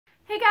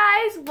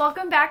guys,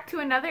 welcome back to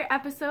another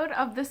episode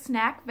of the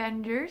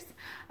Snackvengers.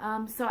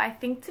 So I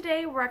think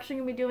today we're actually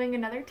going to be doing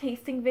another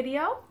tasting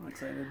video. I'm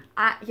excited.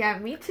 Yeah,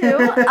 me too.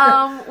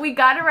 We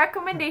got a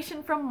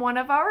recommendation from one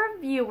of our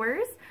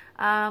viewers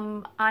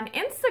on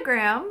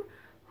Instagram.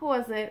 Who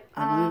was it?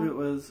 I believe it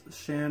was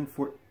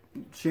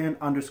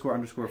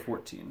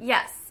Shan__14.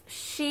 Yes,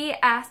 she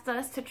asked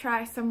us to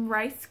try some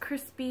Rice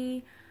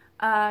Krispie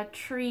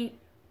treat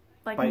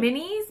like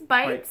minis,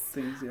 bites.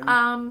 Things,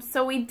 yeah.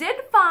 So we did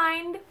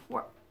find,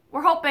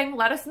 we're hoping,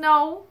 let us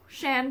know,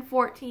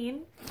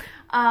 Shan14.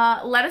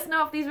 Let us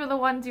know if these were the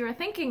ones you were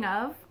thinking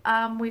of.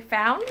 We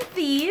found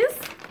these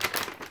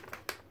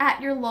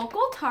at your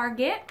local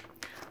Target.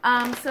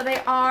 So they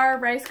are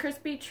Rice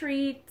Krispie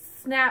treats,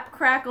 Snap,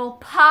 Crackle,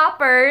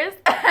 Poppers.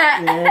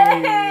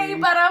 Hey,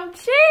 but I'm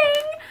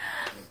ching!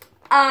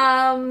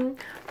 I'm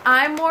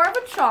more of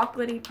a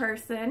chocolatey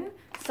person,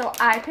 so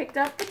I picked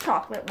up the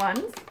chocolate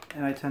ones.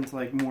 And I tend to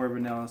like more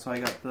vanilla, so I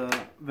got the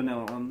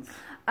vanilla ones.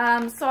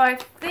 So I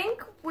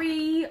think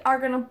we are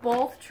gonna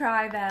both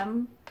try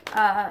them.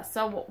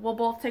 So we'll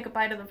both take a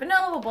bite of the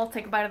vanilla, we'll both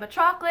take a bite of the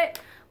chocolate.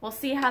 We'll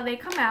see how they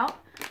come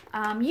out.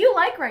 You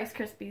like Rice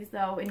Krispies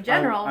though, in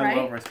general, right?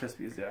 I love Rice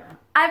Krispies, yeah.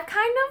 I'm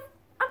kind of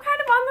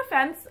on the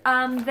fence.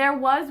 There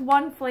was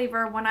one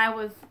flavor when I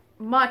was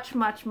much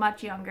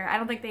younger. I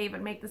don't think they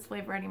even make this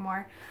flavor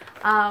anymore.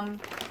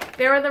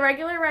 They were the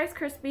regular Rice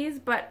Krispies,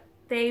 but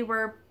they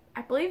were,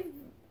 I believe,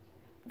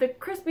 the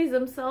Krispies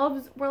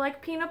themselves were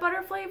like peanut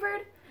butter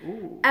flavored.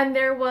 Ooh. And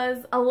there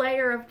was a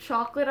layer of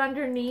chocolate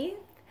underneath,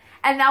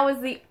 and that was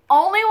the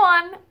only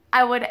one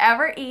I would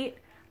ever eat.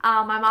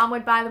 My mom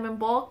would buy them in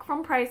bulk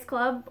from Price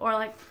Club, or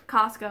like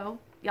Costco,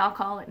 y'all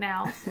call it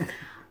now.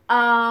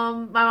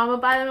 My mom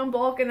would buy them in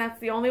bulk, and that's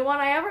the only one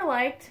I ever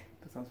liked.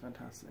 That sounds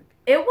fantastic.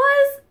 It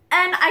was,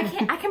 and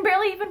I can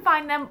barely even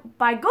find them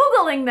by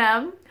Googling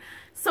them.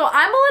 So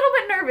I'm a little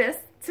bit nervous,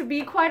 to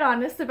be quite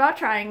honest, about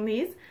trying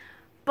these.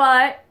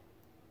 But,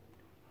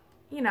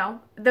 you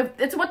know,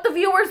 it's what the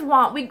viewers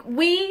want.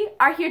 We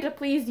are here to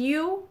please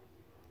you.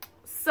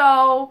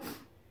 So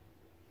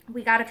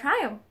we gotta try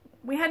them.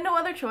 We had no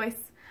other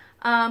choice.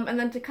 And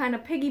then to kind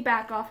of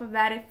piggyback off of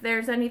that, if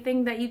there's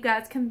anything that you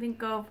guys can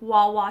think of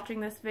while watching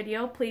this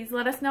video, please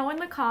let us know in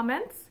the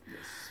comments.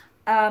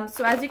 Yes.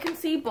 So as you can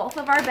see, both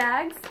of our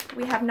bags,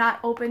 we have not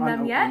opened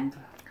them yet.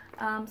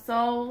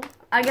 So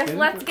I guess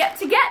let's get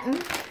to getting.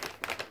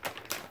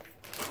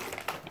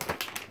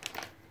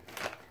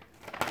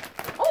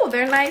 Oh,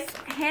 they're nice,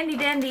 handy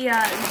dandy,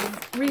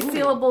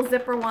 resealable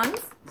zipper ones.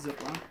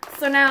 Zipper.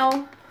 So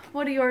now,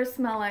 what do yours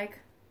smell like?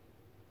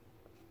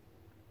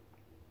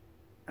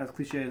 As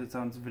cliche as it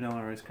sounds,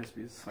 vanilla Rice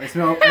Krispies. I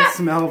smell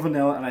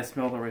vanilla, and I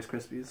smell the Rice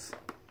Krispies.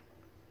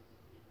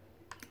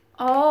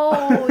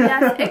 Oh,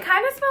 yes. It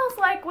kind of smells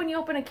like when you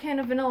open a can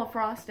of vanilla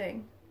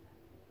frosting.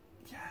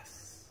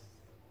 Yes.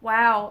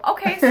 Wow.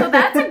 Okay, so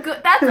that's a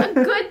good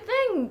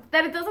thing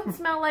that it doesn't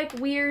smell like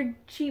weird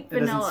cheap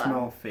vanilla. It doesn't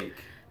smell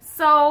fake.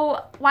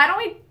 So why don't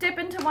we dip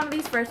into one of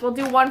these first? We'll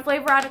do one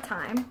flavor at a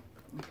time.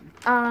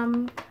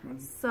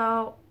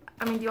 So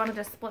I mean, do you want to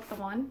just split the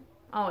one?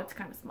 Oh, it's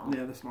kind of small.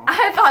 Yeah, they're small.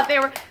 I thought they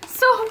were.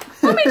 So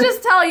let me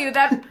just tell you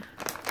that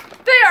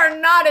they are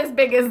not as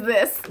big as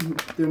this.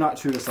 They're not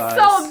true to size.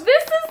 So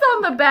this is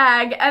on the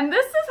bag, and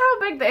this is how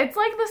big it's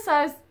like the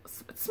size,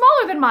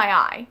 smaller than my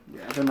eye.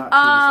 Yeah, they're not true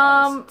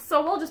to size.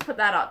 So we'll just put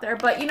that out there.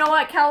 But you know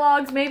what,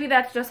 Kellogg's, maybe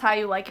that's just how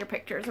you like your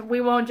pictures. We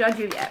won't judge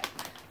you yet.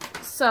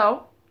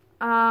 So,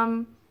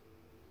 Ooh.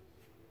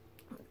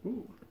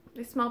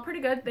 they smell pretty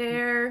good.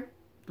 They're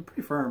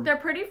pretty firm. They're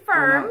pretty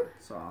firm. They're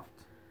not soft.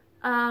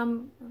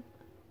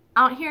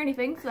 I don't hear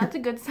anything, so that's a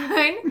good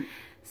sign.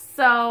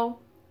 So,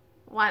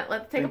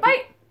 let's take a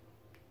bite.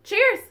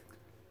 Cheers!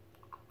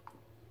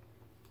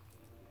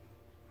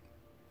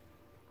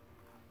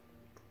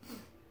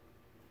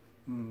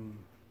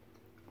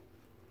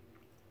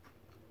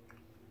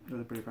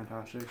 They're pretty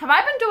fantastic. Have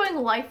I been doing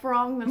life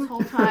wrong this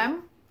whole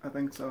time? I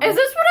think so. Is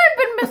this what I've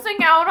been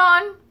missing out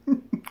on?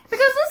 Because this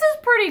is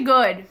pretty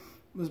good.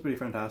 This is pretty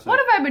fantastic. What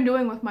have I been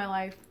doing with my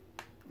life?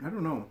 I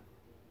don't know.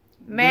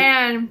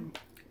 Man.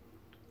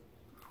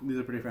 These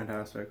are pretty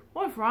fantastic.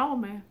 What's wrong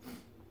with me?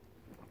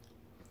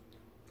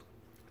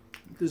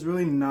 There's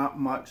really not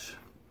much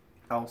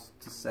else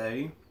to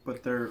say,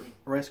 but they're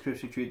Rice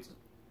Krispie treats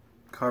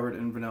covered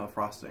in vanilla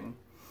frosting.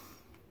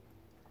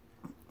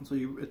 So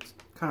it's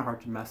kind of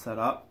hard to mess that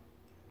up,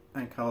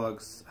 and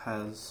Kellogg's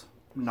has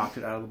knocked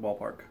it out of the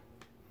ballpark.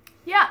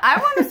 Yeah, I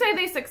want to say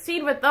they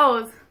succeed with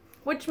those,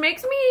 which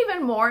makes me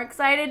even more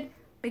excited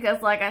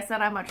because, like I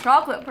said, I'm a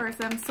chocolate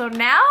person. So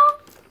now,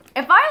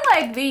 if I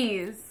like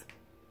these,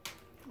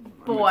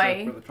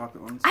 boy, I'm excited for the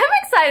chocolate ones. I'm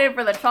excited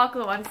for the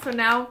chocolate ones. So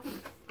now,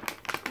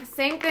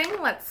 same thing.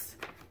 Let's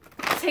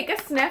take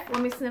a sniff.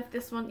 Let me sniff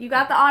this one. You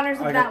got the honors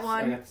of that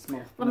one.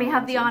 Let me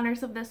have the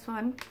honors of this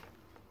one.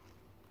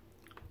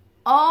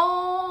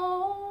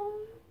 Oh,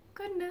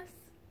 goodness.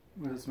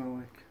 What does it smell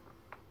like?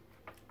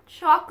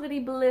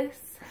 Chocolatey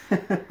bliss. Now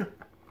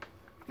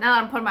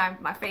that I'm putting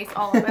my face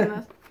all up in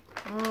this.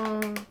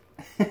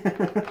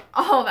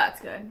 Oh, that's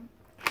good.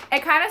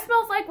 It kind of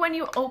smells like when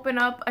you open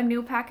up a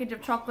new package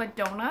of chocolate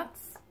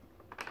donuts.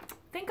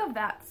 Think of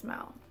that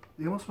smell.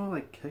 They almost smell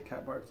like Kit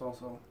Kat bars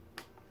also.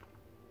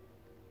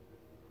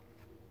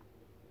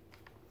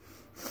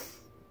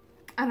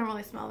 I don't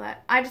really smell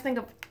that. I just think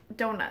of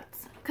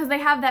donuts. Because they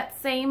have that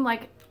same,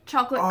 like,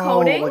 chocolate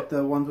coating. Oh, like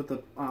the ones with the,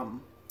 what are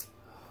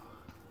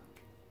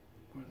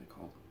they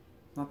called?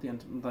 Not the,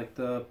 like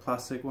the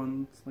plastic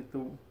ones, like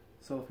the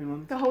cellophane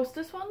ones. The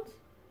Hostess ones?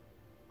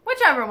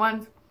 Whichever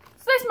ones.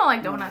 So they smell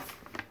like donuts.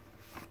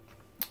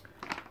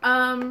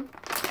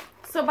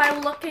 So by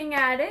looking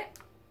at it,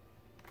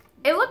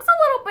 it looks a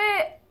little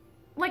bit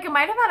like it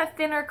might have had a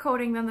thinner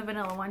coating than the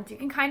vanilla ones. You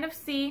can kind of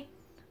see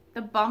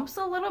the bumps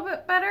a little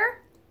bit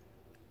better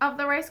of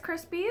the Rice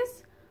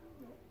Krispies.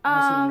 I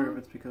also wonder if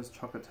it's because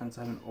chocolate tends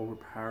to have an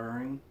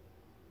overpowering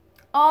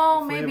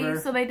flavor, maybe,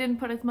 so they didn't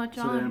put as much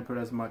on. So they didn't put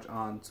as much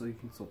on, so you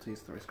can still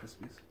taste the Rice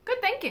Krispies.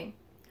 Good thinking.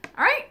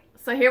 Alright,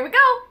 so here we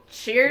go.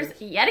 Cheers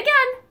yet again.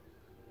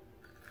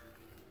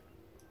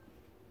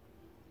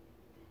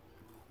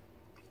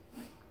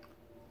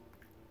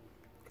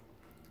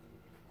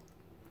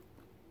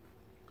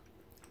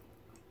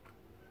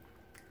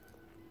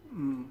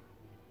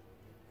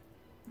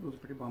 It was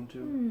pretty bomb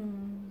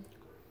too.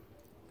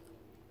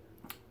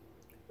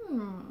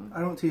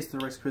 I don't taste the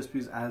Rice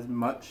Krispies as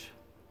much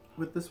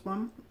with this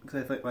one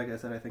because I think, like I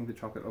said, I think the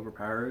chocolate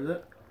overpowers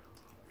it.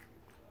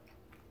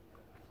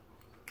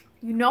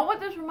 You know what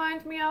this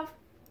reminds me of?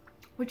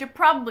 Which it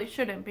probably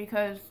shouldn't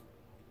because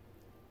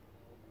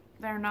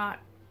they're not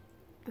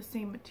the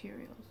same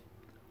materials.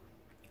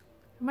 It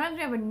reminds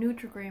me of a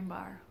Nutri-Grain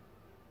bar.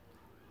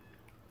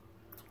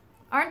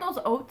 Aren't those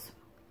oats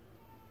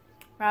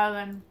rather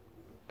than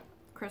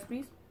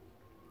Krispies?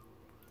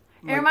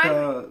 Like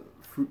the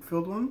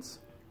fruit-filled ones?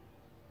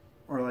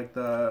 Or like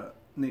the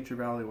Nature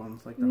Valley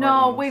ones? Like the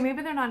no, ones? wait,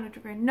 maybe they're not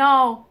Nutri-Grain.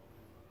 No.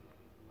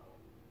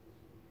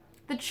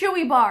 The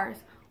Chewy bars.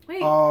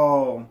 Wait.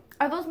 Oh.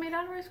 Are those made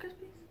out of Rice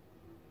Krispies?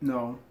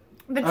 No.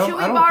 The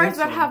Chewy bars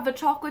that have the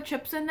chocolate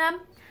chips in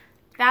them.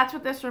 That's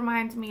what this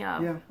reminds me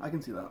of. Yeah, I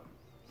can see that.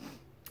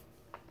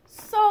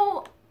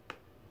 So,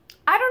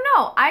 I don't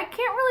know. I can't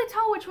really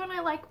tell which one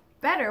I like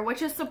better,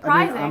 which is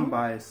surprising. I mean, I'm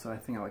biased, so I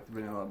think I like the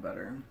vanilla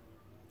better.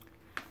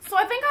 So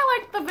I think I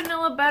like the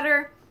vanilla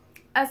better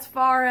as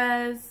far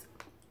as,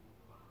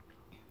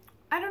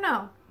 I don't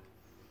know.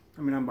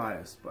 I mean, I'm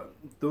biased, but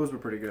those were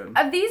pretty good.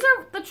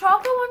 The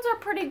chocolate ones are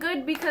pretty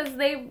good because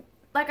they,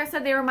 like I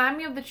said, they remind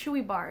me of the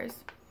Chewy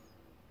bars.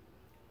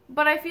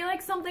 But I feel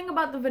like something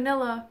about the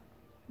vanilla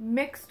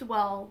mixed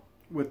well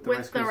with the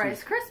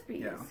Rice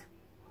Krispies. Yeah.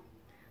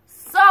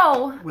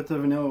 So, with the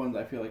vanilla ones,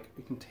 I feel like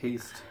you can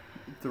taste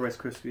the Rice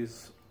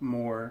Krispies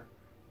more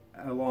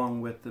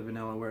along with the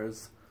vanilla,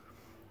 whereas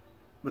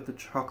with the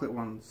chocolate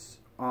ones,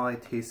 all I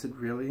tasted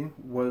really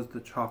was the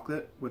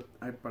chocolate, but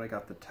I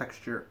got the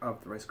texture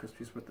of the Rice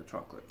Krispies with the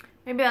chocolate.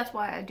 Maybe that's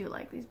why I do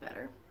like these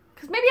better.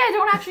 Because maybe I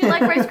don't actually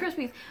like Rice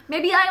Krispies.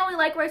 Maybe I only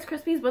like Rice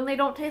Krispies when they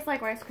don't taste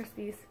like Rice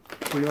Krispies.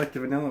 Well, you like the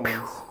vanilla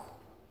ones.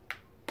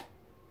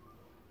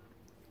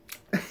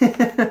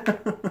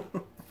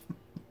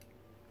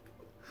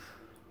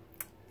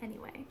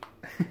 Anyway.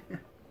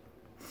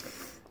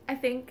 I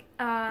think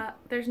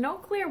there's no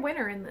clear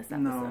winner in this episode.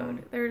 No.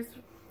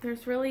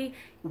 There's really...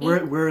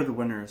 Where are the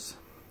winners?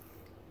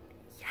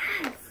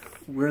 Yes.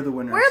 We're the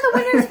winners. We're the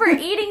winners for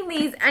eating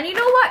these. And you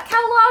know what,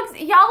 Kellogg's?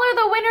 Y'all are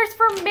the winners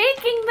for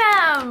making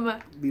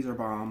them. These are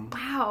bomb.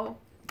 Wow.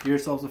 Do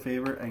yourselves a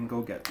favor and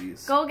go get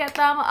these. Go get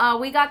them.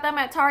 We got them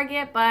at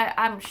Target, but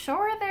I'm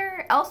sure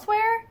they're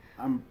elsewhere.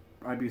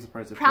 I'd be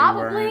surprised if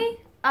probably. they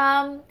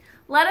weren't.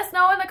 Let us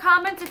know in the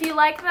comments if you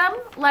like them.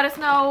 Let us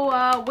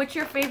know which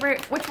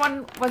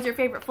one was your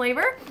favorite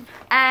flavor,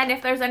 and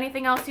if there's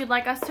anything else you'd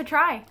like us to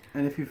try.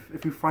 And if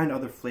you find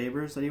other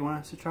flavors that you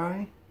want us to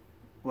try,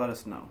 let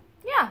us know.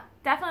 Yeah,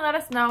 definitely let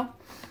us know.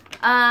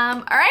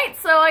 All right,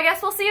 so I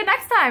guess we'll see you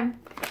next time.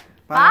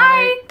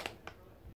 Bye. Bye.